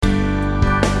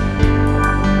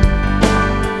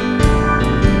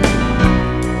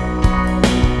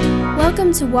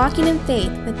Welcome to Walking in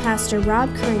Faith with Pastor Rob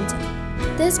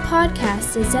Currington. This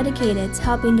podcast is dedicated to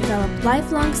helping develop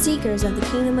lifelong seekers of the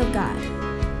kingdom of God.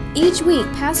 Each week,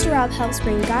 Pastor Rob helps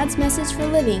bring God's message for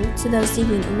living to those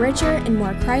seeking a richer and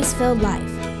more Christ-filled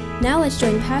life. Now let's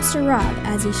join Pastor Rob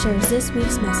as he shares this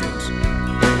week's message.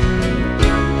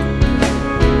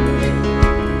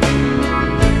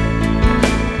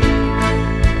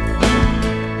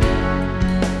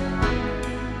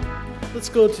 Let's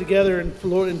go together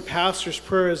in Pastor's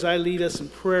prayer as I lead us in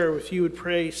prayer. If you would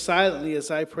pray silently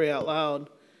as I pray out loud.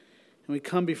 And we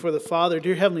come before the Father.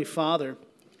 Dear Heavenly Father,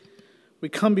 we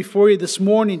come before you this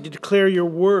morning to declare your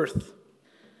worth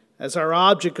as our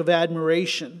object of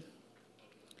admiration.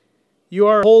 You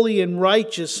are holy and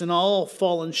righteous and all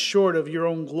fallen short of your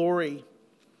own glory.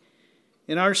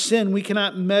 In our sin, we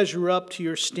cannot measure up to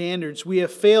your standards. We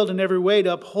have failed in every way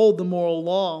to uphold the moral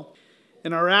law.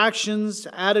 In our actions,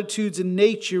 attitudes, and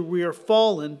nature, we are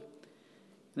fallen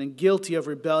and guilty of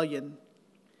rebellion.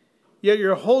 Yet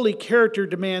your holy character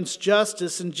demands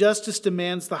justice, and justice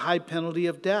demands the high penalty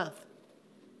of death.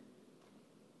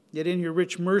 Yet in your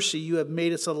rich mercy, you have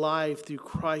made us alive through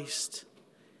Christ,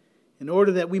 in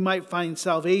order that we might find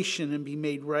salvation and be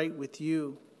made right with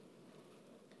you.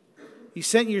 You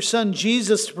sent your Son,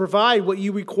 Jesus, to provide what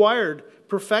you required,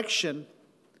 perfection.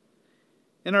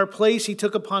 In our place, he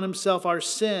took upon himself our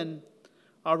sin,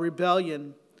 our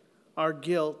rebellion, our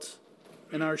guilt,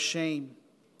 and our shame.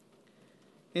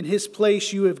 In his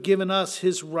place, you have given us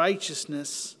his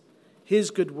righteousness,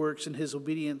 his good works, and his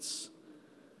obedience.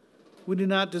 We do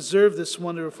not deserve this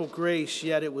wonderful grace,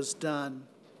 yet it was done.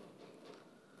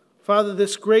 Father,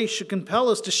 this grace should compel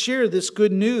us to share this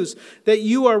good news that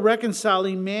you are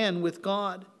reconciling man with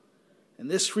God.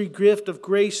 And this free gift of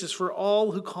grace is for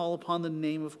all who call upon the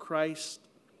name of Christ.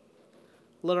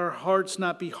 Let our hearts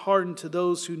not be hardened to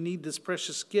those who need this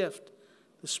precious gift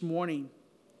this morning,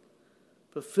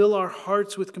 but fill our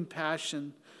hearts with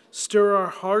compassion, stir our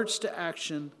hearts to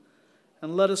action,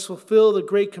 and let us fulfill the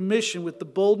Great Commission with the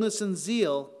boldness and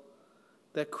zeal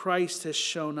that Christ has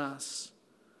shown us.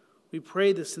 We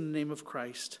pray this in the name of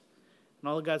Christ. And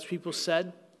all of God's people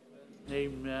said,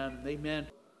 Amen. Amen.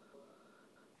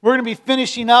 We're going to be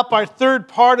finishing up our third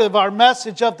part of our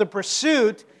message of the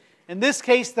pursuit. In this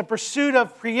case, the pursuit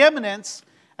of preeminence,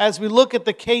 as we look at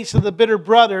the case of the bitter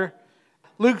brother,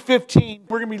 Luke 15.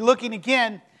 We're going to be looking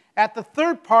again at the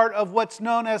third part of what's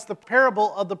known as the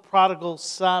parable of the prodigal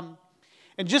son.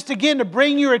 And just again, to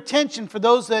bring your attention for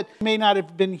those that may not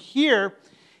have been here,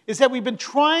 is that we've been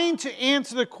trying to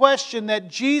answer the question that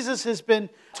Jesus has been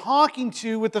talking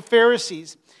to with the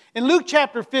Pharisees. In Luke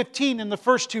chapter 15, in the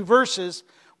first two verses,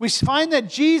 we find that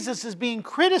Jesus is being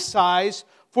criticized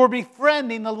for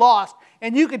befriending the lost.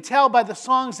 And you can tell by the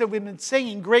songs that we've been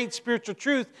singing, great spiritual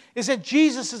truth, is that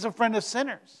Jesus is a friend of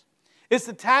sinners. It's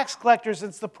the tax collectors,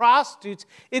 it's the prostitutes,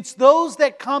 it's those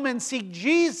that come and seek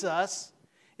Jesus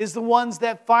is the ones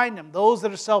that find him. Those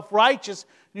that are self-righteous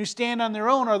and who stand on their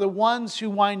own are the ones who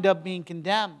wind up being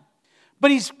condemned.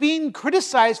 But he's being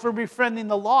criticized for befriending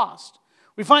the lost.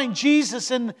 We find Jesus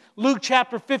in Luke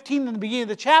chapter 15, in the beginning of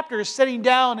the chapter, is sitting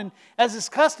down, and as his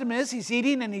custom is, he's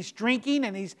eating and he's drinking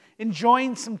and he's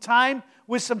enjoying some time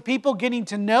with some people, getting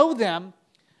to know them.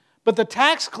 But the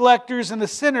tax collectors and the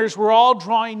sinners were all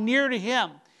drawing near to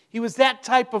him. He was that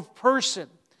type of person.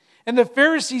 And the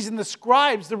Pharisees and the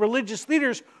scribes, the religious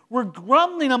leaders, were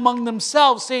grumbling among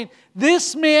themselves, saying,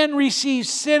 "This man receives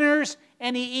sinners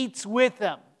and he eats with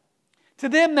them." To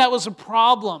them, that was a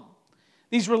problem.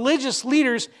 These religious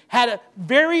leaders had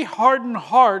very hardened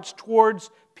hearts towards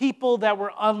people that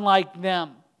were unlike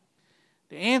them.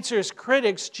 To answer his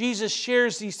critics, Jesus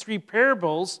shares these three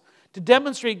parables to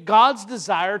demonstrate God's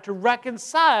desire to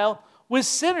reconcile with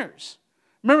sinners.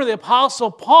 Remember, the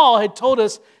Apostle Paul had told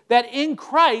us that in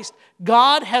Christ,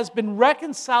 God has been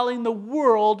reconciling the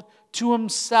world to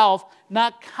himself,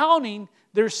 not counting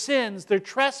their sins, their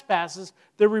trespasses,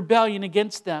 their rebellion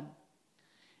against them.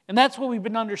 And that's what we've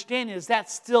been understanding, is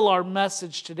that's still our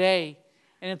message today,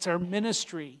 and it's our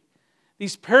ministry.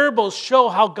 These parables show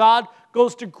how God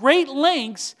goes to great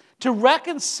lengths to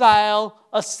reconcile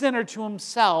a sinner to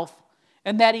himself,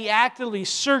 and that he actively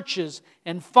searches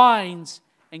and finds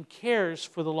and cares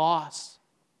for the lost.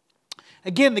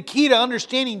 Again, the key to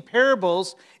understanding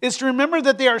parables is to remember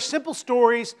that they are simple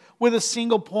stories with a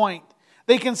single point.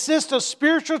 They consist of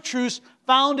spiritual truths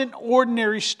found in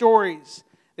ordinary stories.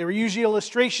 They were usually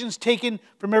illustrations taken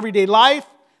from everyday life.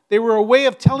 They were a way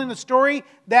of telling a story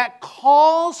that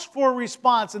calls for a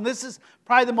response. And this is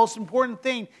probably the most important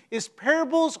thing, is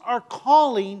parables are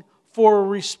calling for a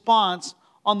response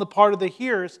on the part of the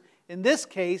hearers. In this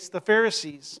case, the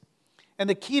Pharisees. And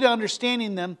the key to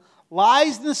understanding them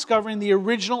lies in discovering the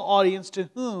original audience to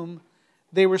whom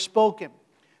they were spoken.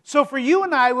 So for you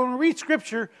and I, when we read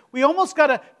Scripture, we almost got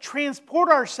to transport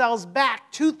ourselves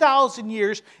back 2,000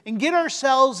 years and get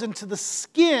ourselves into the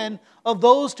skin of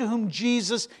those to whom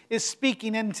Jesus is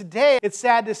speaking. And today, it's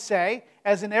sad to say,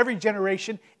 as in every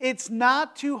generation, it's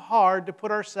not too hard to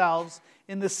put ourselves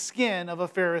in the skin of a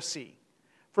Pharisee.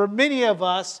 For many of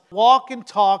us, walk and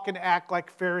talk and act like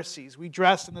Pharisees. We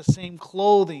dress in the same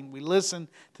clothing. We listen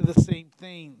to the same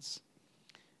things.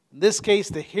 In this case,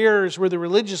 the hearers were the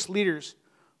religious leaders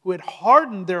who had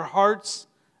hardened their hearts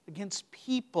against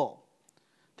people.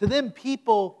 To them,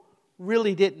 people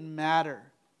really didn't matter.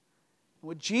 And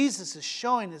what Jesus is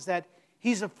showing is that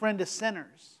He's a friend of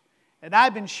sinners. And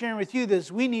I've been sharing with you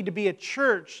this. We need to be a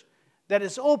church that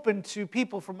is open to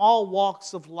people from all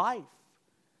walks of life.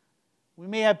 We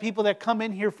may have people that come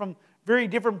in here from very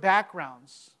different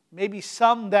backgrounds. Maybe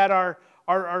some that are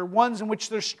ones in which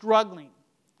they're struggling.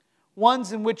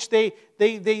 Ones in which they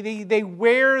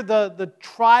wear the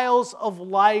trials of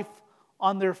life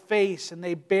on their face and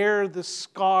they bear the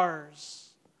scars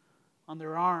on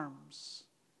their arms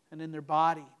and in their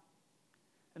body.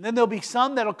 And then there'll be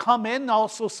some that'll come in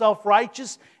also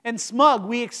self-righteous and smug.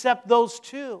 We accept those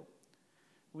too.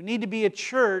 We need to be a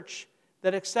church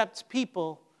that accepts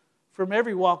people from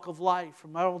every walk of life,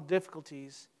 from all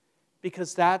difficulties,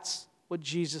 because that's what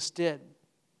Jesus did.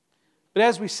 But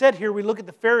as we said here, we look at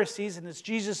the Pharisees, and as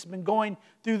Jesus has been going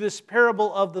through this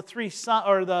parable of the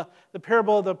the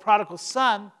parable of the prodigal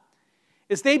son,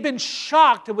 is they've been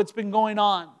shocked at what's been going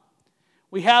on.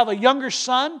 We have a younger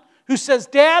son who says,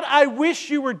 "Dad, I wish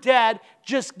you were dead.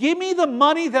 Just give me the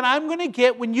money that I'm going to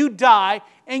get when you die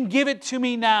and give it to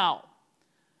me now."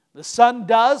 The son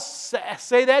does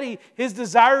say that. His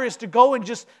desire is to go and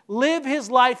just live his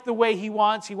life the way he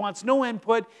wants. He wants no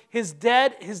input. His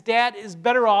dad is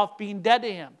better off being dead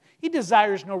to him. He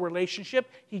desires no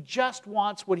relationship. He just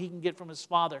wants what he can get from his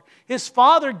father. His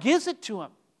father gives it to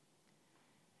him.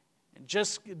 And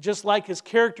just like his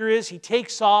character is, he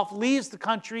takes off, leaves the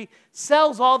country,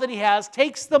 sells all that he has,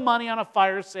 takes the money on a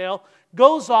fire sale,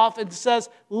 goes off and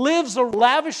lives a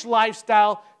lavish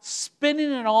lifestyle,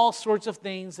 spending in all sorts of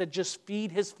things that just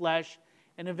feed his flesh,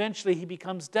 and eventually he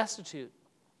becomes destitute.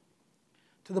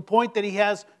 To the point that he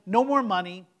has no more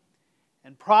money,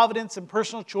 and providence and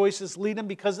personal choices lead him,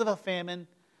 because of a famine,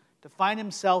 to find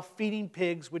himself feeding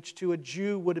pigs, which to a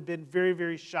Jew would have been very,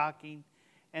 very shocking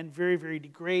and very, very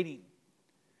degrading.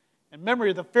 And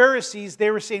remember, the Pharisees,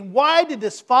 they were saying, why did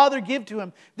this father give to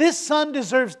him? This son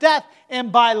deserves death.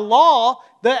 And by law,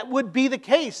 that would be the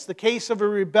case. The case of a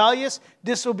rebellious,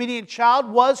 disobedient child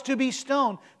was to be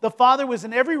stoned. The father was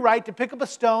in every right to pick up a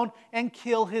stone and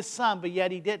kill his son, but yet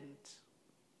he didn't.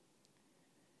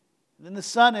 And then the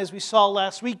son, as we saw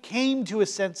last week, came to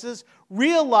his senses,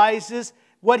 realizes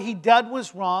what he did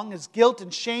was wrong. His guilt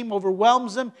and shame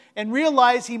overwhelms him, and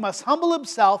realizes he must humble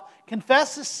himself,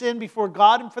 confess his sin before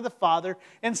God and for the Father,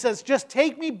 and says, just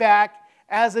take me back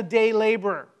as a day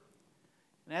laborer.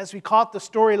 And as we caught the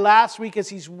story last week, as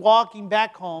he's walking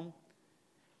back home,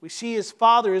 we see his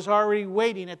father is already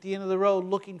waiting at the end of the road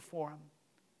looking for him.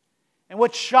 And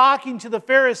what's shocking to the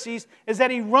Pharisees is that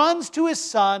he runs to his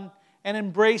son and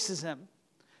embraces him.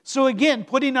 So again,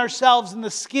 putting ourselves in the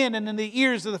skin and in the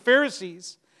ears of the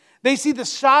Pharisees, they see the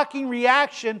shocking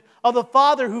reaction of the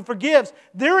father who forgives.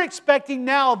 They're expecting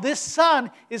now this son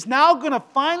is now going to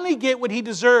finally get what he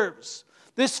deserves.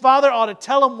 This father ought to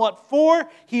tell him what for.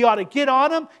 He ought to get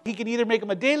on him. He can either make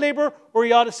him a day laborer, or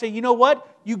he ought to say, you know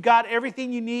what? You got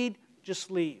everything you need.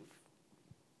 Just leave.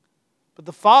 But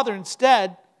the father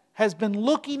instead has been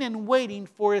looking and waiting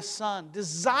for his son,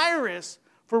 desirous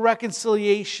for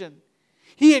reconciliation.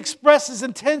 He expresses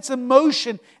intense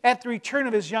emotion at the return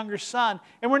of his younger son.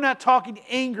 And we're not talking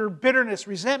anger, bitterness,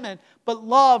 resentment, but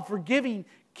love, forgiving,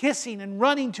 kissing, and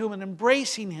running to him and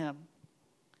embracing him.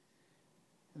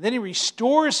 And then he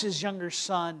restores his younger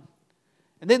son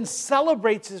and then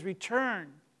celebrates his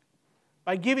return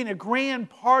by giving a grand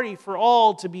party for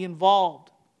all to be involved.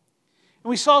 And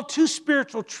we saw two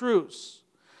spiritual truths.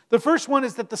 The first one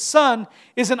is that the son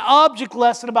is an object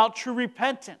lesson about true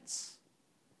repentance.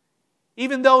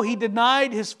 Even though he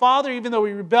denied his father, even though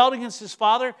he rebelled against his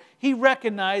father, he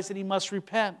recognized that he must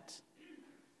repent.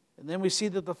 And then we see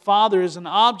that the father is an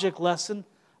object lesson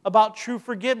about true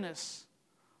forgiveness,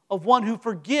 of one who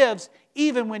forgives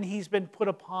even when he's been put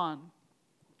upon.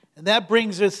 And that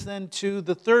brings us then to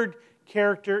the third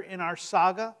character in our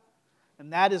saga,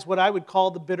 and that is what I would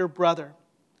call the bitter brother.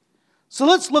 So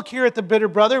let's look here at the bitter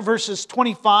brother, verses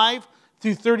 25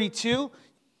 through 32.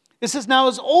 It says, now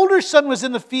his older son was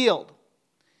in the field.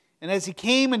 And as he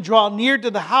came and drew near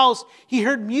to the house, he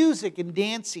heard music and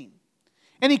dancing.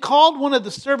 And he called one of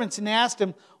the servants and asked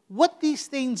him what these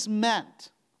things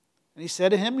meant. And he said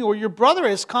to him, your brother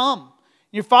has come.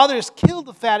 Your father has killed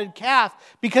the fatted calf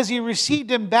because he received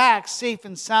him back safe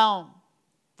and sound.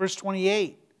 Verse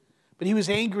 28. But he was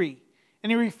angry,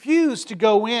 and he refused to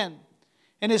go in.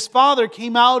 And his father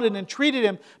came out and entreated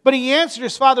him. But he answered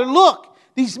his father, look,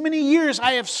 these many years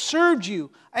I have served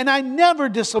you, and I never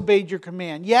disobeyed your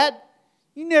command. Yet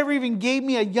you never even gave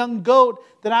me a young goat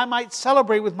that I might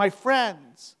celebrate with my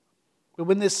friends. But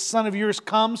when this son of yours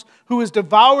comes, who has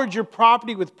devoured your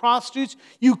property with prostitutes,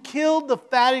 you killed the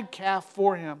fatted calf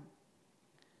for him.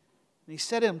 And he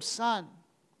said to him, son,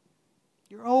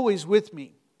 you're always with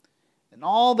me, and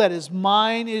all that is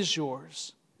mine is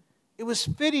yours. It was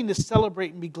fitting to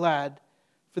celebrate and be glad,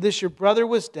 for this your brother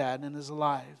was dead and is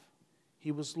alive.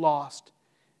 He was lost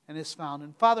and is found.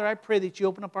 And Father, I pray that you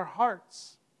open up our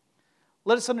hearts.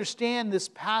 Let us understand this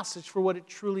passage for what it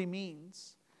truly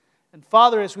means. And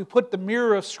Father, as we put the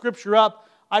mirror of Scripture up,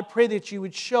 I pray that you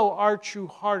would show our true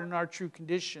heart and our true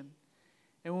condition.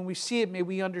 And when we see it, may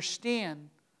we understand,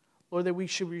 Lord, that we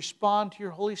should respond to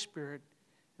your Holy Spirit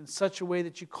in such a way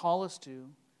that you call us to.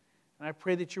 And I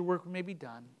pray that your work may be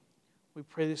done. We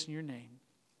pray this in your name.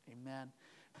 Amen.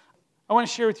 I want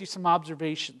to share with you some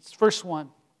observations. First one,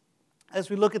 as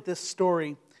we look at this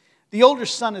story, the older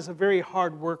son is a very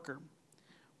hard worker.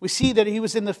 We see that he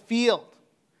was in the field,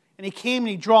 and he came and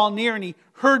he drew near and he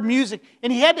heard music,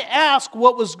 and he had to ask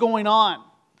what was going on.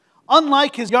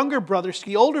 Unlike his younger brother,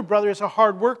 the older brother is a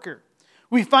hard worker.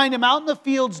 We find him out in the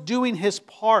fields doing his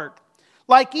part.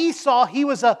 Like Esau, he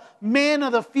was a man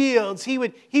of the fields. He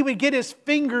would get his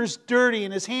fingers dirty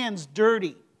and his hands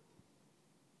dirty.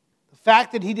 The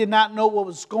fact that he did not know what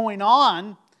was going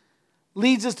on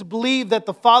leads us to believe that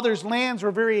the father's lands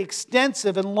were very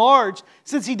extensive and large,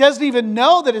 since he doesn't even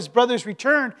know that his brothers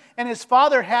returned and his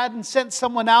father hadn't sent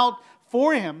someone out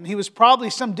for him. He was probably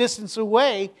some distance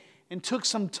away and took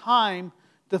some time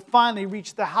to finally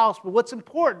reach the house. But what's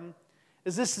important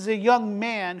is this is a young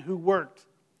man who worked.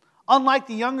 Unlike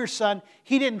the younger son,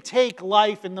 he didn't take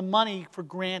life and the money for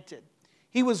granted.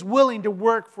 He was willing to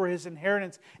work for his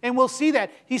inheritance. And we'll see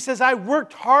that. He says, I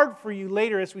worked hard for you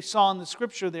later, as we saw in the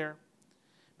scripture there.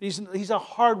 He's a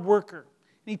hard worker.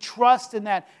 And he trusts in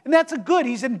that. And that's a good.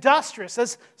 He's industrious.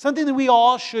 That's something that we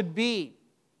all should be.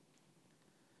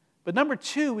 But number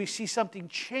two, we see something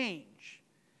change.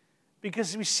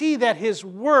 Because we see that his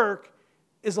work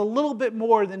is a little bit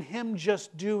more than him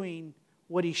just doing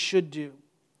what he should do.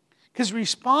 Because he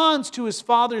responds to his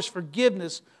father's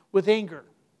forgiveness with anger.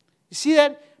 You see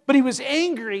that? But he was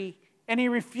angry and he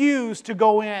refused to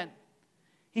go in.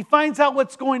 He finds out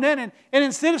what's going on, and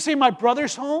instead of saying, my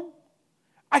brother's home,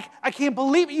 I can't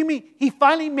believe it. You mean he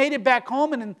finally made it back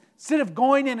home, and instead of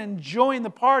going and enjoying the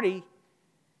party,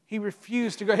 he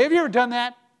refused to go. Have you ever done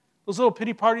that? Those little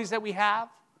pity parties that we have?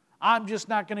 I'm just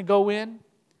not going to go in.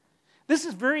 This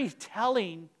is very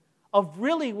telling of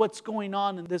really what's going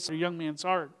on in this young man's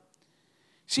heart.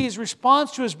 See, his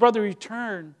response to his brother's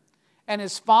return and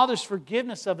his father's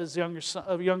forgiveness of his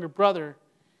younger brother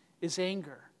is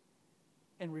anger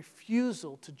and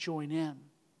refusal to join in.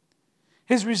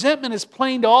 His resentment is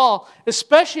plain to all,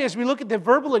 especially as we look at the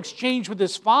verbal exchange with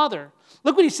his father.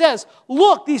 Look what he says.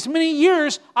 Look, these many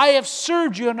years I have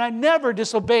served you and I never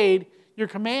disobeyed your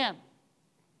command.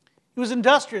 He was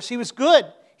industrious. He was good.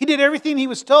 He did everything he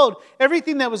was told,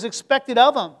 everything that was expected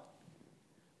of him.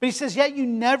 But he says, yet you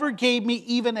never gave me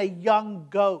even a young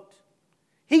goat.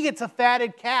 He gets a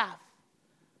fatted calf.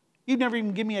 You never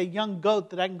even give me a young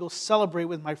goat that I can go celebrate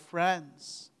with my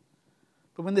friends.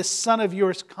 But when this son of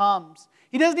yours comes,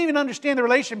 he doesn't even understand the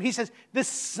relationship. He says, this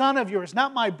son of yours,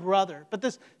 not my brother, but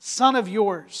this son of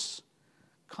yours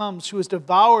comes who has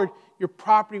devoured your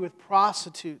property with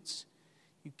prostitutes.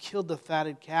 You killed the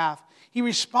fatted calf. He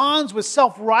responds with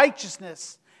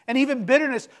self-righteousness and even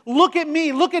bitterness. Look at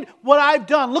me. Look at what I've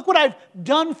done. Look what I've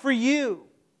done for you.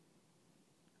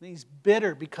 And he's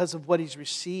bitter because of what he's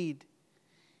received.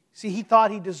 See, he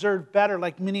thought he deserved better,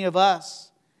 like many of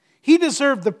us. He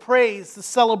deserved the praise, the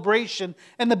celebration,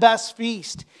 and the best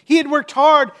feast. He had worked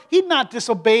hard. He'd not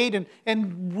disobeyed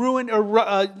and ruined or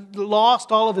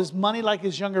lost all of his money like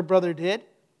his younger brother did.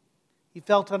 He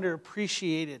felt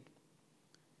underappreciated.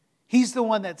 He's the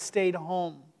one that stayed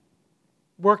home,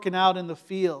 working out in the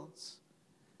fields.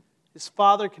 His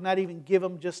father cannot even give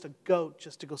him just a goat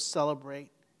just to go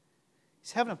celebrate.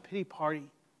 He's having a pity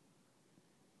party.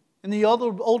 In the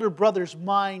older brother's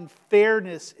mind,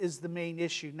 fairness is the main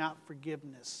issue, not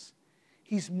forgiveness.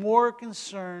 He's more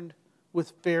concerned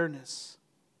with fairness.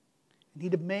 And he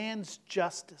demands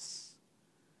justice.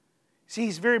 See,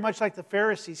 he's very much like the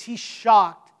Pharisees. He's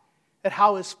shocked at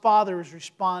how his father is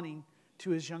responding to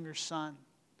his younger son.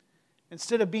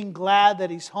 Instead of being glad that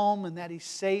he's home and that he's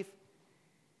safe,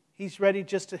 he's ready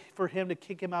for him to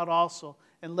kick him out also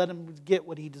and let him get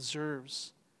what he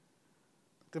deserves.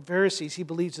 The Pharisees, he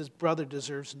believes his brother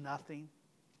deserves nothing.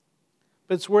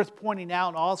 But it's worth pointing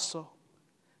out also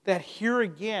that here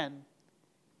again,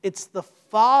 it's the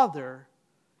father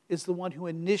is the one who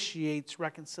initiates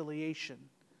reconciliation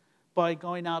by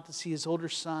going out to see his older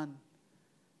son.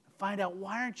 Find out,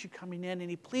 why aren't you coming in? And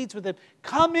he pleads with him,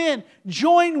 come in,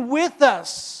 join with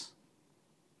us.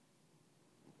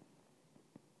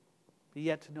 But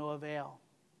yet to no avail.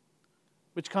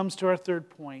 Which comes to our third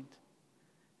point,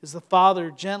 is the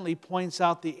father gently points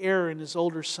out the error in his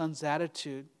older son's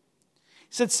attitude. He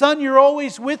said, son, you're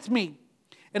always with me,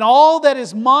 and all that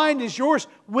is mine is yours,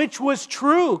 which was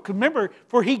true. Remember,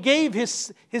 for he gave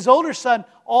his older son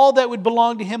all that would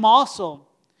belong to him also.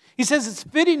 He says, it's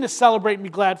fitting to celebrate and be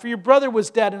glad, for your brother was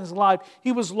dead and is alive.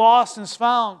 He was lost and is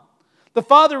found. The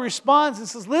father responds and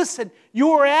says, listen,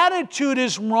 your attitude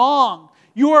is wrong.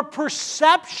 Your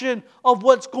perception of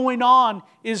what's going on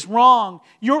is wrong.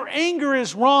 Your anger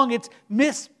is wrong. It's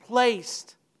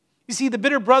misplaced. You see, the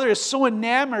bitter brother is so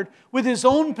enamored with his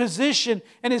own position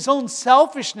and his own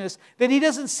selfishness that he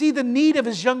doesn't see the need of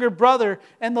his younger brother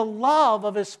and the love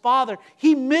of his father.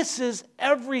 He misses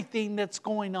everything that's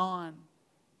going on.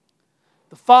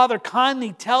 The father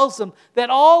kindly tells him that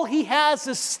all he has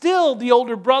is still the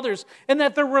older brothers and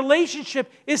that their relationship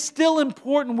is still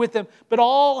important with him, but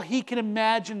all he can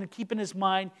imagine and keep in his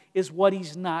mind is what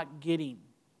he's not getting.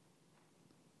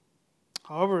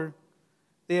 However,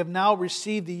 they have now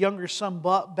received the younger son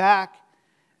back,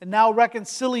 and now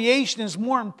reconciliation is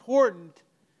more important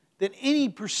than any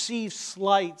perceived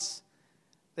slights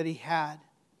that he had.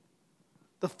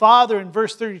 The father in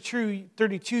verse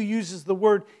 32 uses the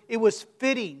word, it was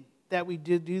fitting that we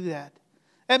did do that.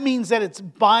 That means that it's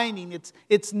binding,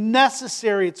 it's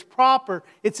necessary, it's proper,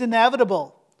 it's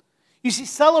inevitable. You see,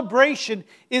 celebration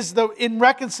in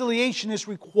reconciliation is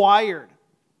required.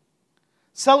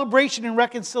 Celebration and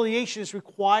reconciliation is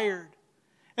required.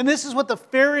 And this is what the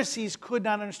Pharisees could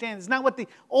not understand. It's not what the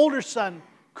older son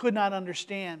could not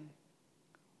understand.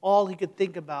 All he could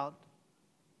think about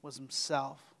was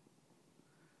himself.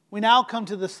 We now come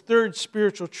to this third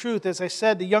spiritual truth. As I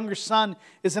said, the younger son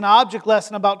is an object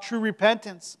lesson about true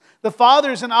repentance. The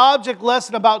father is an object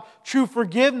lesson about true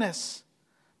forgiveness.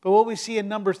 But what we see in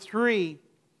number 3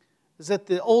 is that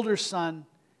the older son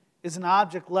is an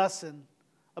object lesson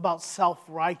about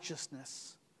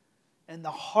self-righteousness and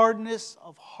the hardness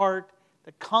of heart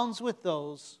that comes with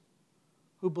those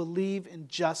who believe in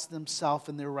just themselves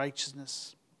and their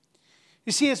righteousness.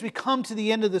 You see, as we come to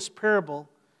the end of this parable,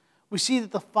 we see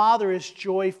that the father is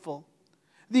joyful.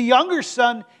 The younger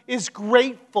son is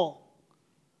grateful.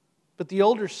 But the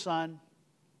older son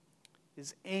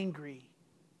is angry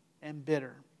and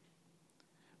bitter.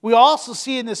 We also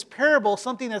see in this parable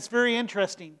something that's very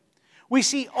interesting. We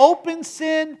see open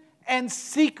sin and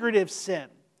secretive sin.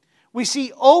 We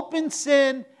see open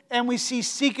sin and we see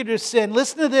secretive sin.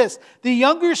 Listen to this. The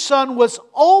younger son was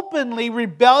openly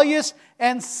rebellious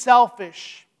and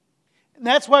selfish. And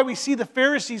that's why we see the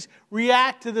Pharisees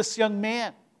react to this young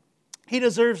man. He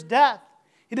deserves death.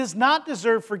 He does not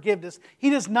deserve forgiveness. He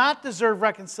does not deserve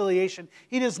reconciliation.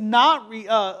 He does not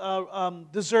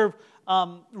deserve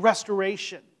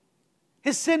restoration.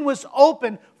 His sin was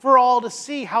open for all to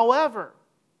see. However,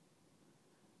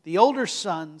 the older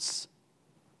son's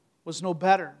was no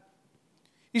better.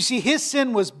 You see, his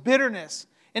sin was bitterness,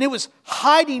 and it was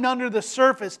hiding under the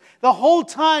surface. The whole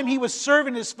time he was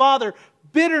serving his father,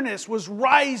 bitterness was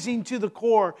rising to the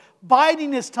core,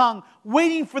 biting his tongue,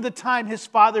 waiting for the time his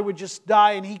father would just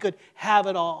die and he could have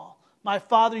it all. My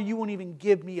father, you won't even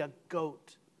give me a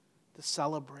goat to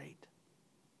celebrate.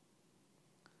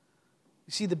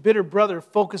 You see, the bitter brother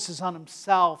focuses on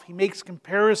himself. He makes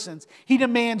comparisons. He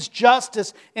demands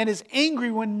justice and is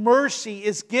angry when mercy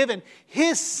is given.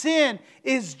 His sin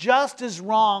is just as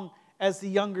wrong as the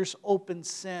younger's open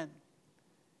sin.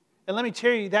 And let me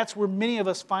tell you, that's where many of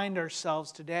us find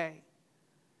ourselves today.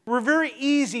 We're very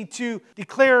easy to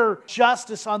declare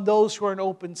justice on those who are in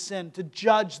open sin, to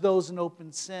judge those in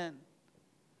open sin.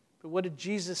 But what did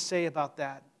Jesus say about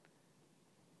that?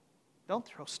 Don't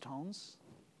throw stones.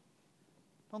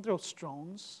 Don't throw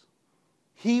stones.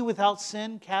 He without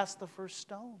sin cast the first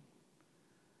stone.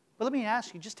 But let me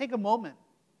ask you, just take a moment.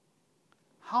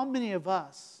 How many of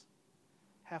us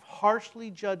have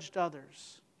harshly judged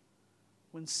others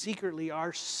when secretly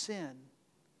our sin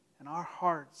and our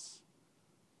hearts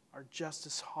are just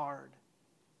as hard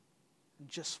and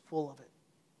just full of it?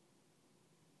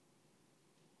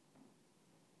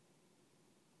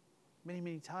 many,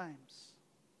 many times.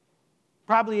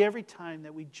 Probably every time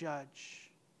that we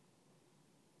judge.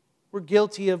 We're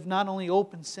guilty of not only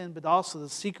open sin, but also the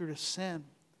secretive sin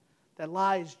that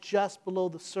lies just below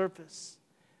the surface,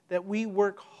 that we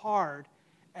work hard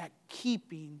at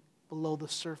keeping below the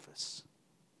surface.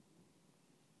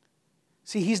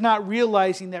 See, he's not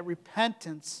realizing that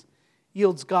repentance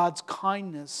yields God's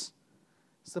kindness.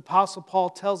 As the Apostle Paul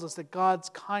tells us that God's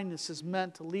kindness is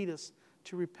meant to lead us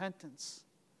to repentance.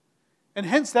 And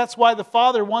hence that's why the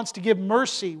Father wants to give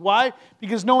mercy. Why?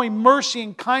 Because knowing mercy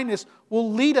and kindness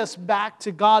will lead us back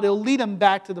to God. It'll lead him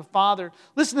back to the Father.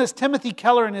 Listen to this. Timothy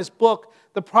Keller in his book,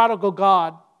 The Prodigal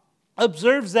God,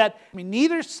 observes that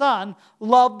neither son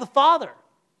loved the father.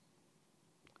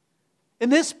 In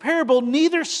this parable,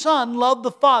 neither son loved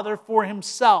the father for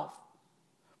himself,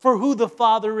 for who the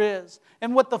father is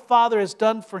and what the father has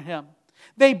done for him.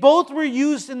 They both were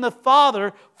used in the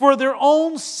father for their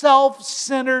own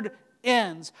self-centered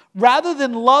ends, rather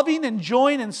than loving,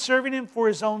 enjoying, and serving him for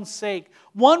his own sake.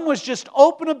 One was just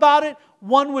open about it,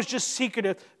 one was just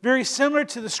secretive. Very similar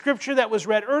to the scripture that was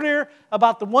read earlier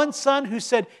about the one son who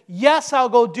said, yes, I'll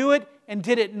go do it, and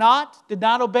did not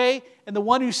obey, and the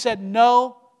one who said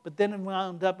no, but then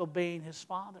wound up obeying his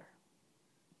father.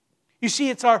 You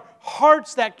see, it's our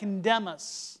hearts that condemn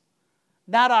us,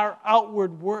 not our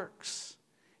outward works.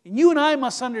 And you and I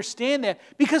must understand that,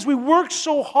 because we work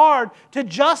so hard to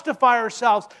justify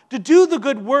ourselves, to do the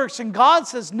good works. And God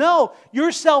says, no,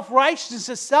 your self-righteousness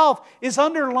itself is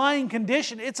underlying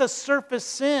condition. It's a surface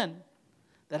sin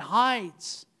that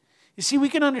hides. You see, we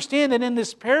can understand that in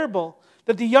this parable,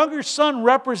 that the younger son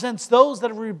represents those that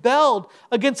have rebelled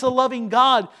against a loving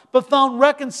God, but found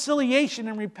reconciliation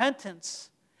and repentance.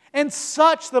 And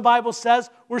such, the Bible says,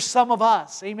 were some of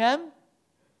us. Amen?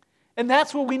 And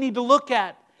that's what we need to look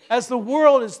at as the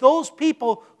world, is those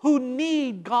people who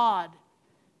need God.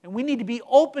 And we need to be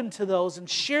open to those and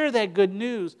share that good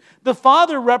news. The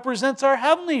Father represents our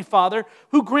Heavenly Father,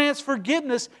 who grants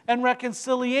forgiveness and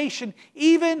reconciliation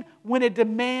even when it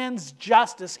demands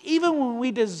justice, even when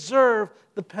we deserve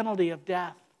the penalty of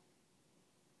death.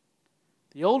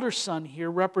 The older son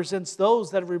here represents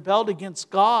those that have rebelled against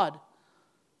God,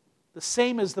 the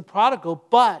same as the prodigal,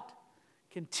 but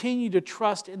continue to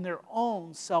trust in their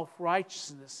own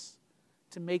self-righteousness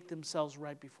to make themselves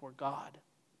right before God.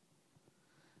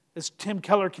 As Tim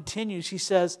Keller continues, he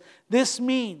says, this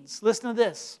means, listen to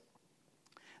this,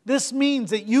 this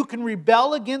means that you can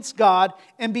rebel against God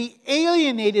and be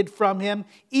alienated from Him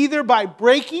either by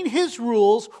breaking His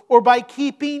rules or by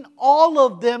keeping all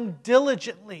of them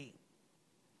diligently.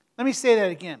 Let me say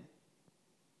that again.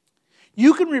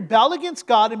 You can rebel against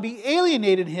God and be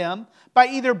alienated Him by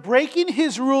either breaking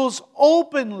His rules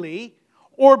openly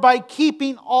or by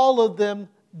keeping all of them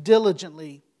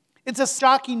diligently. It's a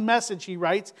shocking message, he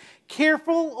writes.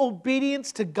 Careful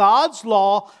obedience to God's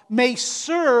law may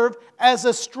serve as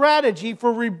a strategy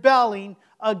for rebelling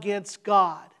against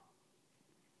God.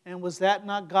 And was that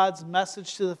not God's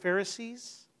message to the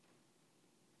Pharisees?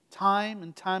 Time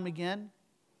and time again.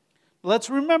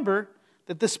 Let's remember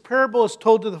that this parable is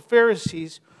told to the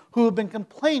Pharisees who have been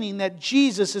complaining that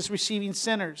Jesus is receiving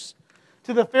sinners.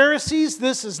 To the Pharisees,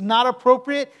 this is not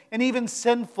appropriate and even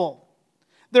sinful.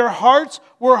 Their hearts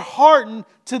were hardened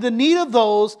to the need of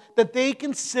those that they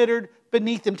considered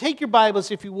beneath them. Take your Bibles,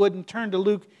 if you would, and turn to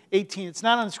Luke 18. It's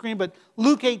not on the screen, but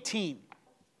Luke 18,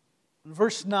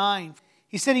 verse 9.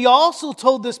 He said, he also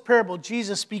told this parable,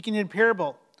 Jesus speaking in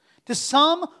parable, to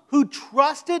some who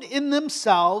trusted in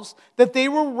themselves that they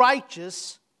were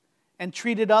righteous and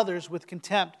treated others with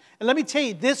contempt. And let me tell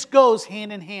you, this goes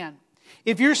hand in hand.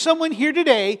 If you're someone here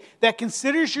today that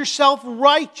considers yourself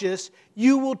righteous,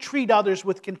 you will treat others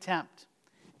with contempt.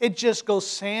 It just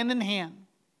goes hand in hand.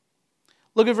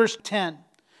 Look at verse 10.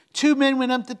 2 men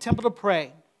went up to the temple to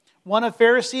pray. One a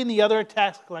Pharisee and the other a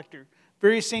tax collector.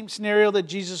 Very same scenario that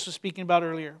Jesus was speaking about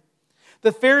earlier.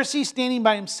 The Pharisee, standing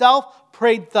by himself,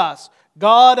 prayed thus,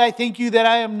 God, I thank you that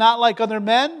I am not like other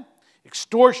men,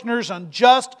 extortioners,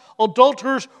 unjust,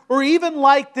 adulterers, or even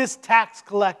like this tax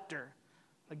collector.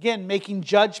 Again, making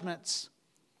judgments.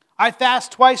 I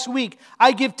fast twice a week.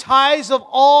 I give tithes of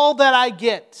all that I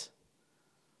get.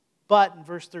 But in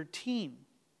verse 13,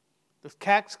 the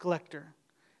tax collector,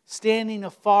 standing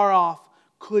afar off,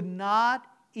 could not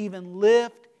even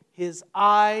lift his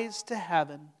eyes to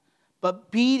heaven, but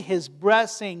beat his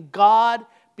breast, saying, God,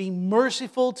 be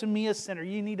merciful to me, a sinner.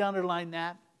 You need to underline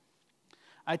that.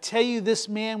 I tell you, this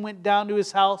man went down to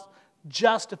his house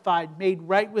justified, made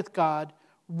right with God,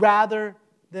 rather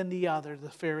than the other, the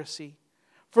Pharisee.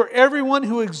 For everyone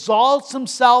who exalts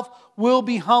himself will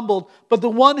be humbled, but the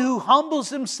one who humbles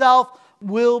himself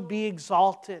will be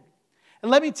exalted. And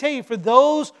let me tell you, for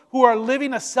those who are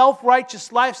living a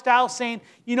self-righteous lifestyle, saying,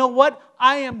 you know what,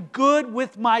 I am good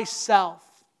with myself,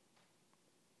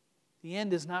 the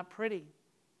end is not pretty.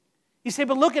 You say,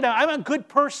 but look at it, I'm a good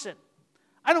person.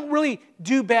 I don't really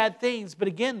do bad things. But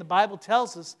again, the Bible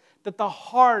tells us that the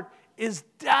heart is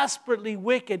desperately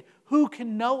wicked. Who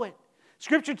can know it?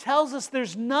 Scripture tells us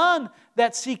there's none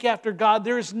that seek after God.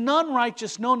 There is none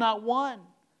righteous, no, not one.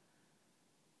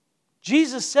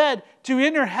 Jesus said, to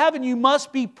enter heaven you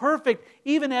must be perfect,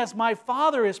 even as my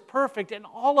Father is perfect. And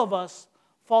all of us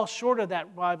fall short of that,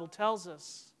 the Bible tells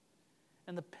us.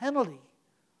 And the penalty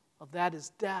of that is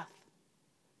death.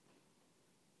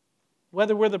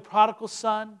 Whether we're the prodigal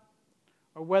son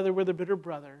or whether we're the bitter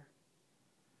brother,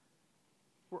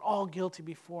 we're all guilty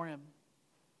before Him.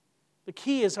 The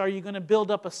key is, are you going to build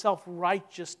up a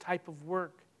self-righteous type of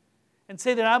work and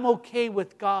say that I'm okay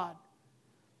with God?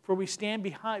 For we stand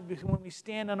behind, when we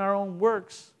stand on our own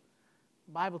works,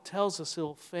 the Bible tells us it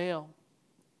will fail.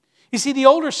 You see, the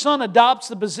older son adopts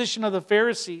the position of the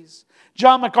Pharisees.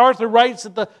 John MacArthur writes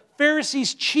that the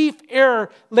Pharisees' chief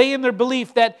error lay in their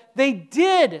belief that they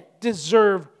did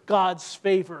deserve God's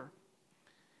favor.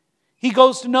 He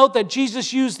goes to note that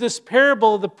Jesus used this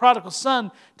parable of the prodigal son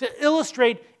to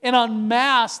illustrate and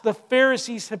unmask the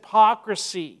Pharisees'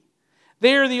 hypocrisy.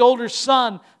 They are the older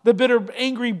son, the bitter,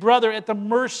 angry brother at the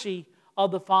mercy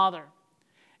of the father.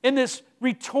 In this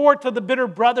retort to the bitter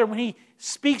brother, when he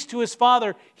speaks to his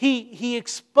father, he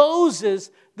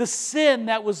exposes the sin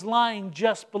that was lying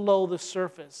just below the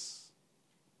surface.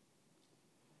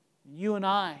 You and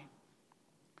I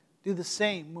do the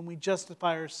same when we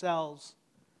justify ourselves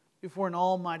before an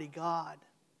almighty God.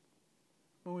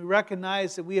 When we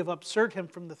recognize that we have usurped Him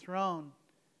from the throne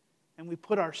and we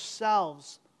put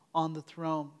ourselves on the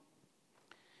throne.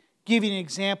 Give you an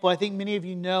example. I think many of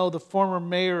you know the former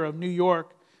mayor of New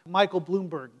York, Michael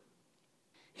Bloomberg.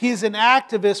 He is an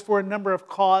activist for a number of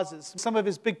causes. Some of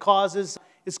his big causes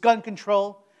is gun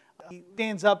control. He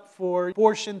stands up for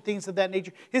abortion, things of that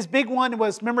nature. His big one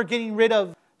was, remember, getting rid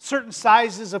of certain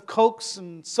sizes of Cokes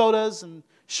and sodas and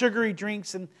sugary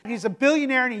drinks. And he's a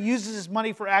billionaire and he uses his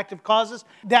money for active causes.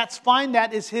 That's fine.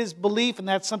 That is his belief and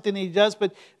that's something that he does.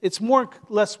 But it's more or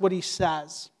less what he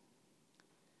says.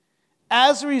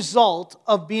 As a result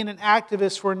of being an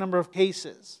activist for a number of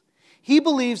cases, he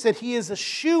believes that he is a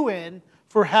shoo-in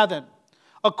for heaven.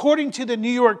 According to the New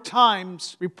York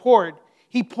Times report,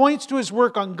 he points to his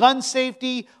work on gun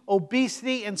safety,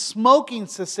 obesity, and smoking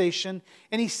cessation,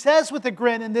 and he says with a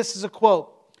grin, and this is a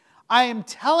quote, I am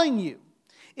telling you,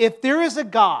 if there is a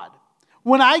God,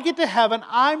 when I get to heaven,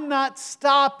 I'm not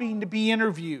stopping to be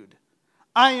interviewed.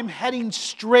 I am heading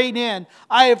straight in.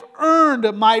 I have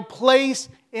earned my place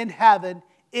in heaven.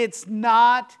 It's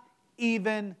not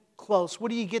even close.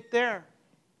 What do you get there?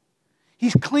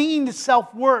 He's clinging to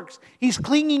self-works. He's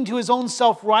clinging to his own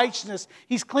self-righteousness.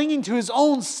 He's clinging to his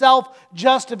own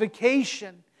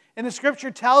self-justification. And the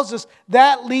Scripture tells us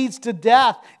that leads to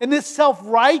death. And this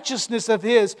self-righteousness of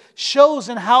his shows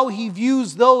in how he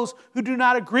views those who do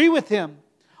not agree with him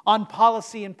on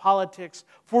policy and politics.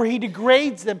 For he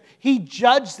degrades them, he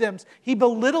judges them, he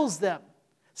belittles them.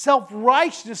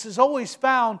 Self-righteousness is always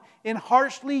found in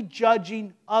harshly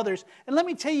judging others. And let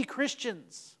me tell you,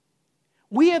 Christians,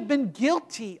 we have been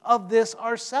guilty of this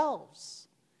ourselves.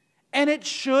 And it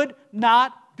should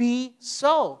not be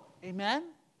so. Amen?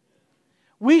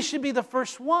 We should be the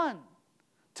first one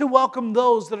to welcome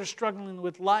those that are struggling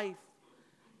with life,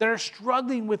 that are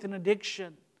struggling with an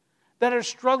addiction, that are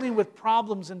struggling with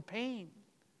problems and pain.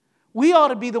 We ought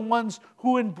to be the ones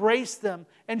who embrace them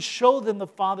and show them the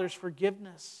Father's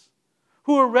forgiveness,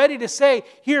 who are ready to say,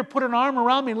 here, put an arm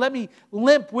around me, let me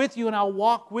limp with you and I'll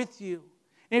walk with you.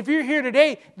 And if you're here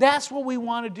today, that's what we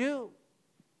want to do.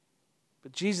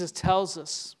 But Jesus tells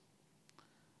us,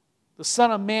 the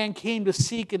Son of Man came to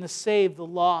seek and to save the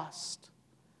lost.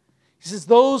 He says,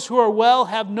 those who are well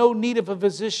have no need of a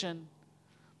physician,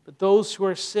 but those who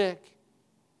are sick.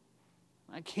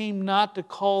 I came not to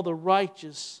call the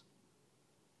righteous,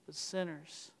 but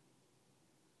sinners.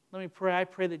 Let me pray. I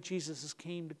pray that Jesus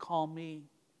came to call me.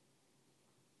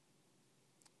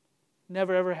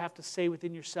 Never ever have to say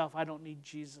within yourself, I don't need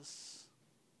Jesus.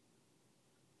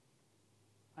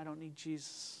 I don't need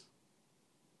Jesus.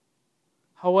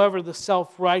 However, the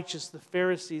self-righteous, the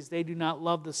Pharisees, they do not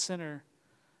love the sinner,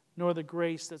 nor the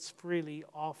grace that's freely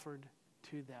offered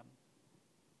to them.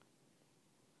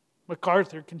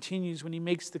 MacArthur continues when he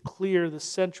makes the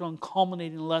central and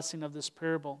culminating lesson of this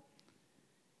parable.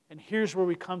 And here's where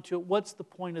we come to it. What's the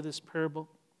point of this parable?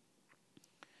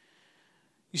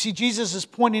 You see, Jesus is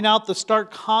pointing out the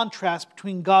stark contrast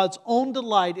between God's own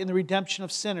delight in the redemption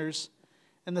of sinners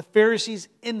and the Pharisees'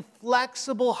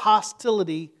 inflexible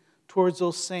hostility towards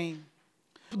those same.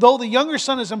 Though the younger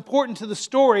son is important to the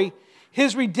story,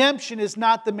 his redemption is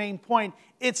not the main point.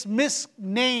 It's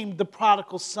misnamed the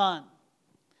prodigal son.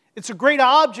 It's a great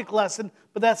object lesson,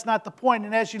 but that's not the point.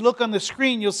 And as you look on the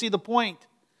screen, you'll see the point.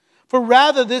 For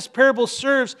rather, this parable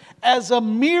serves as a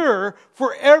mirror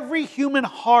for every human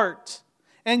heart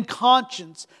and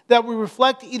conscience that will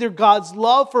reflect either God's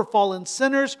love for fallen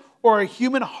sinners or a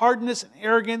human hardness and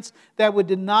arrogance that would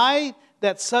deny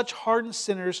that such hardened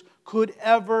sinners could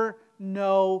ever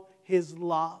know His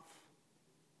love.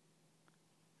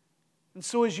 And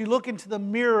so as you look into the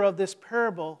mirror of this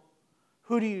parable,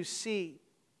 who do you see?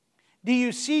 Do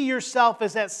you see yourself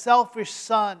as that selfish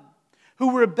son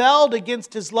who rebelled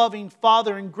against his loving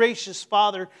father and gracious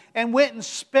father and went and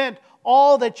spent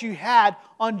all that you had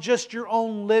on just your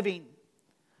own living,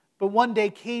 but one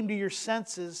day came to your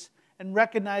senses and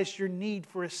recognized your need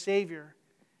for a Savior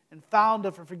and found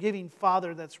a forgiving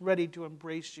Father that's ready to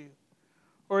embrace you?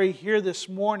 Or are you here this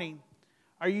morning?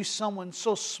 Are you someone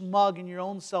so smug in your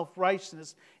own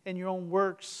self-righteousness and your own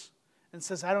works and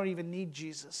says, I don't even need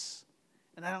Jesus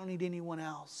and I don't need anyone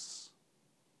else?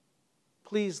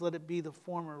 Please let it be the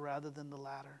former rather than the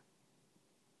latter.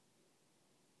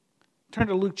 Turn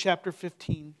to Luke chapter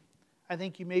 15. I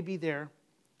think you may be there.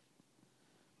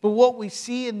 But what we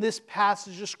see in this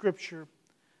passage of Scripture,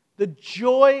 the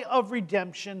joy of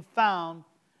redemption found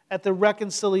at the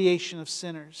reconciliation of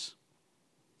sinners.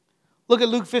 Look at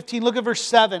Luke 15, look at verse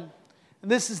 7. And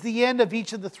this is the end of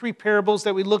each of the three parables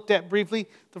that we looked at briefly.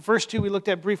 The first two we looked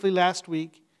at briefly last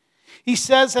week. He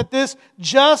says that this,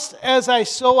 just as I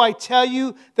tell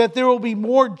you that there will be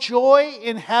more joy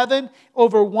in heaven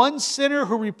over one sinner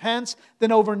who repents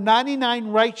than over 99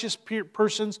 righteous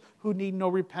persons who need no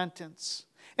repentance.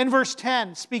 In verse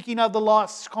 10, speaking of the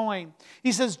lost coin,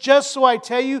 he says, just so I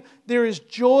tell you, there is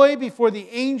joy before the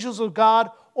angels of God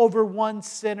over one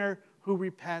sinner who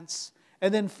repents.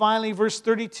 And then finally, verse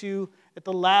 32, at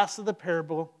the last of the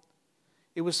parable,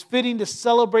 it was fitting to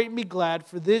celebrate and be glad,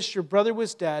 for this your brother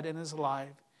was dead and is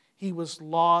alive. He was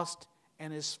lost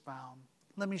and is found.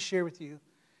 Let me share with you,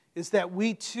 is that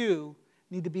we too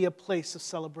need to be a place of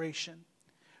celebration.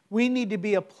 We need to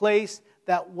be a place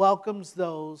that welcomes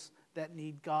those that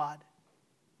need God.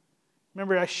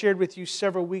 Remember, I shared with you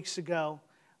several weeks ago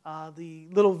the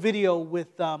little video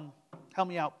with, help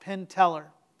me out, Penn Teller.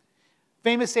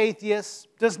 Famous atheist,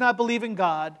 does not believe in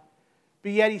God,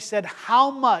 but yet he said, how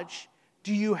much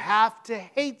do you have to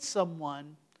hate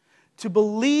someone to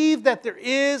believe that there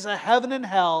is a heaven and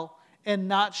hell and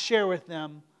not share with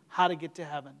them how to get to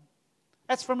heaven?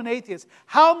 That's from an atheist.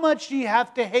 How much do you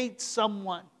have to hate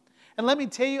someone? And let me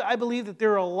tell you, I believe that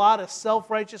there are a lot of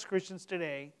self-righteous Christians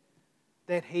today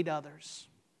that hate others.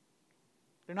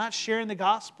 They're not sharing the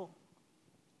gospel.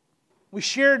 We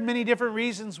shared many different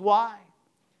reasons why.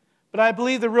 But I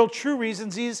believe the real true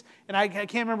reasons is, and I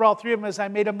can't remember all three of them as I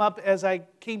made them up as I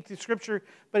came through Scripture,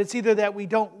 but it's either that we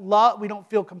don't love, we don't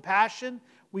feel compassion,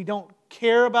 we don't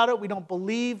care about it, we don't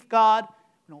believe God,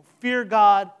 we don't fear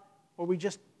God, or we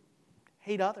just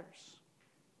hate others.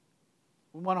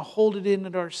 We want to hold it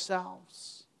in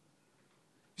ourselves.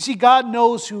 You see, God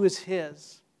knows who is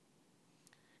His.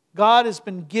 God has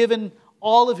been given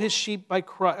all of His sheep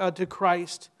to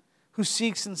Christ, who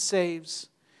seeks and saves.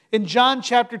 In John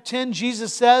chapter 10,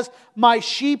 Jesus says, my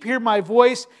sheep hear my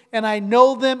voice, and I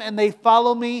know them, and they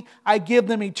follow me. I give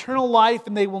them eternal life,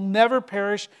 and they will never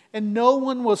perish, and no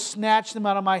one will snatch them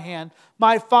out of my hand.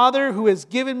 My Father, who has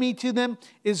given me to them,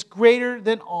 is greater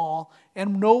than all,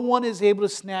 and no one is able to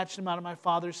snatch them out of my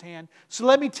Father's hand. So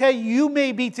let me tell you, you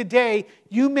may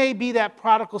be that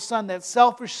prodigal son, that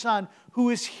selfish son, who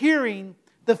is hearing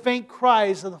the faint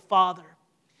cries of the Father.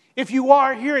 If you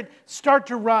are, hear it, start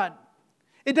to run.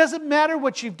 It doesn't matter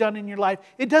what you've done in your life.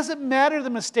 It doesn't matter the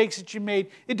mistakes that you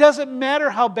made. It doesn't matter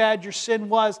how bad your sin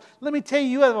was. Let me tell you,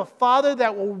 you have a Father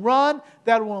that will run,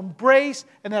 that will embrace,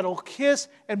 and that will kiss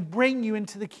and bring you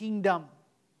into the kingdom.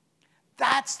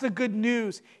 That's the good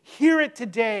news. Hear it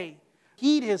today.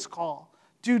 Heed His call.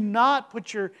 Do not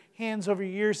put your hands over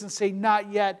your ears and say,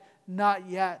 not yet, not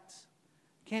yet.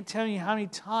 I can't tell you how many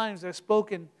times I've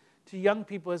spoken to young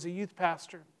people as a youth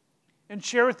pastor and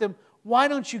share with them, why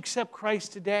don't you accept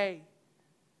Christ today?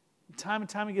 And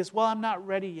time he goes, well, I'm not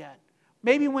ready yet.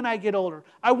 Maybe when I get older.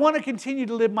 I want to continue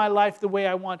to live my life the way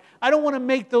I want. I don't want to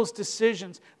make those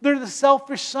decisions. They're the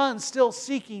selfish sons still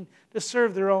seeking to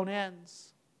serve their own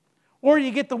ends. Or you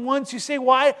get the ones who say,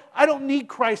 why? I don't need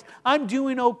Christ. I'm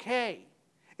doing okay.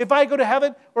 If I go to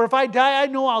heaven or if I die, I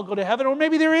know I'll go to heaven. Or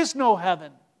maybe there is no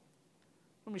heaven.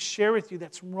 Let me share with you,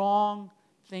 that's wrong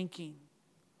thinking.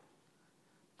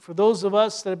 For those of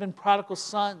us that have been prodigal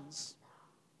sons,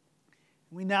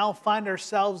 we now find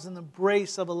ourselves in the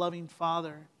embrace of a loving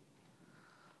Father.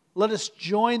 Let us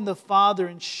join the Father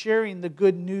in sharing the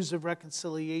good news of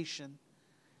reconciliation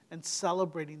and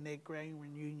celebrating the grand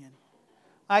reunion.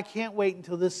 I can't wait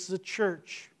until this is a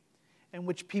church in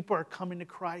which people are coming to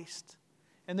Christ.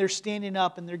 And they're standing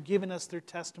up and they're giving us their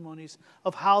testimonies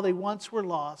of how they once were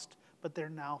lost, but they're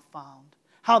now found.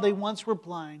 How they once were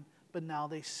blind, but now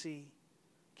they see.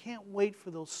 Can't wait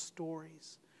for those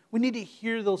stories. We need to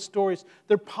hear those stories.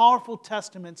 They're powerful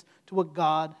testaments to what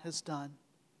God has done.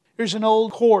 Here's an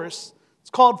old chorus.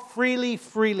 It's called Freely,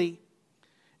 Freely.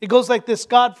 It goes like this: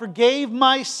 God forgave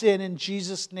my sin in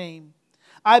Jesus' name.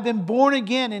 I've been born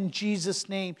again in Jesus'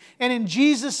 name. And in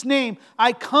Jesus' name,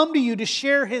 I come to you to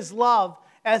share His love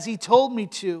as He told me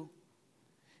to.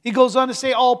 He goes on to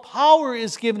say, all power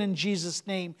is given in Jesus'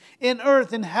 name, in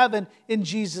earth and heaven in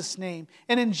Jesus' name.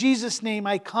 And in Jesus' name,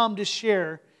 I come to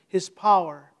share His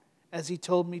power as He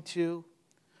told me to.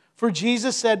 For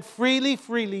Jesus said, freely,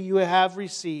 freely you have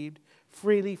received,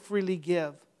 freely, freely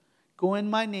give. Go in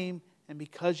my name, and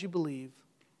because you believe,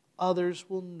 others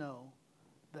will know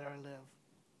that I live.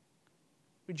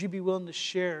 Would you be willing to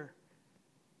share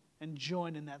and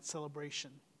join in that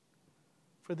celebration?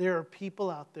 For there are people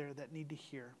out there that need to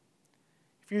hear.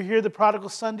 If you're here, the prodigal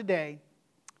son, today,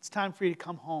 it's time for you to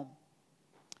come home.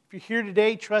 If you're here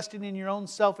today trusting in your own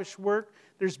selfish work,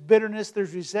 there's bitterness,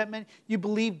 there's resentment, you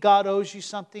believe God owes you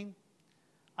something,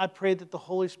 I pray that the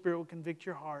Holy Spirit will convict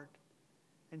your heart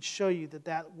and show you that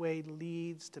that way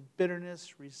leads to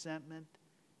bitterness, resentment,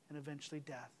 and eventually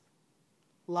death.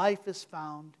 Life is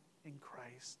found in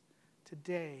Christ.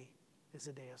 Today is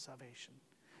a day of salvation.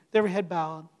 With every head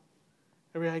bowed,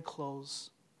 every eye closed.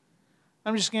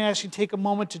 I'm just going to ask you to take a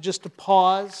moment to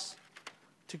pause,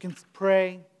 to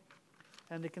pray,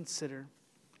 and to consider.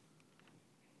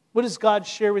 What does God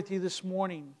share with you this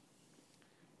morning?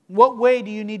 In what way do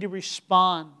you need to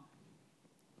respond?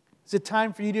 Is it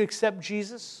time for you to accept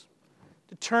Jesus?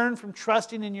 To turn from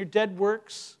trusting in your dead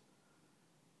works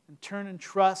and turn and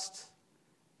trust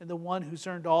in the one who's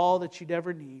earned all that you'd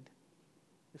ever need?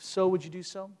 If so, would you do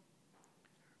so?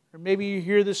 Or maybe you're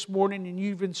here this morning and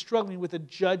you've been struggling with a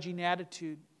judging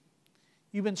attitude.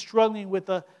 You've been struggling with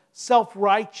a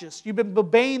self-righteous. You've been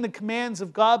obeying the commands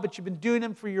of God, but you've been doing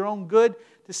them for your own good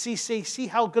to see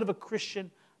how good of a Christian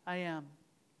I am.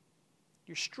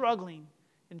 You're struggling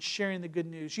in sharing the good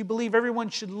news. You believe everyone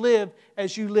should live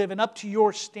as you live and up to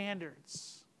your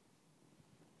standards.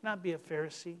 Not be a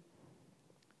Pharisee.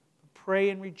 But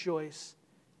pray and rejoice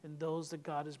in those that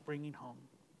God is bringing home.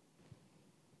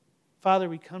 Father,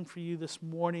 we come for you this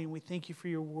morning. We thank you for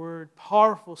your word.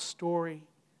 Powerful story.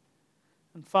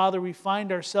 And Father, we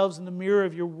find ourselves in the mirror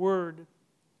of your word.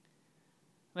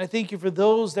 And I thank you for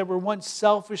those that were once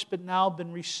selfish but now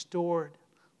been restored.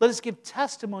 Let us give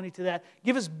testimony to that.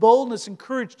 Give us boldness and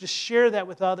courage to share that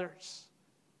with others.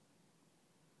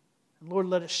 And Lord,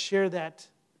 let us share that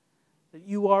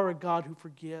you are a God who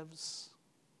forgives.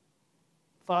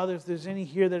 Father, if there's any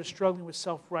here that are struggling with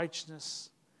self-righteousness,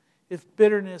 if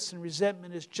bitterness and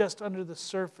resentment is just under the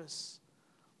surface,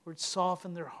 Lord,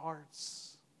 soften their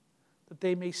hearts that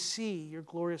they may see your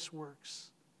glorious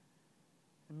works.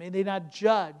 And may they not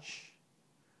judge,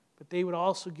 but they would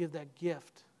also give that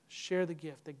gift, share the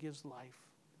gift that gives life.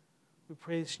 We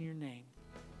pray this in your name.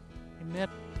 Amen.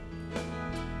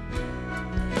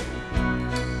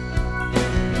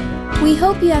 We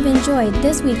hope you have enjoyed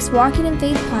this week's Walking in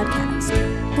Faith podcast.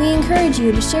 We encourage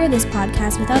you to share this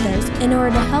podcast with others in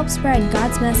order to help spread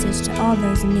God's message to all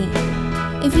those in need.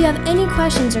 If you have any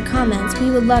questions or comments, we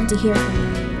would love to hear from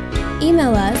you.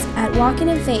 Email us at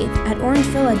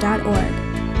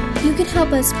walkinginfaith@orangevilla.org. You can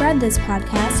help us spread this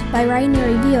podcast by writing a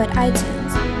review at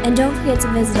iTunes. And don't forget to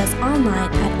visit us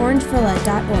online at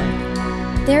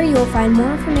orangevilla.org. There you will find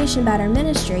more information about our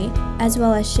ministry, as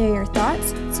well as share your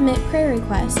thoughts, submit prayer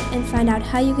requests, and find out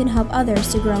how you can help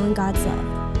others to grow in God's love.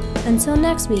 Until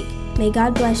next week, may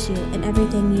God bless you in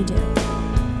everything you do.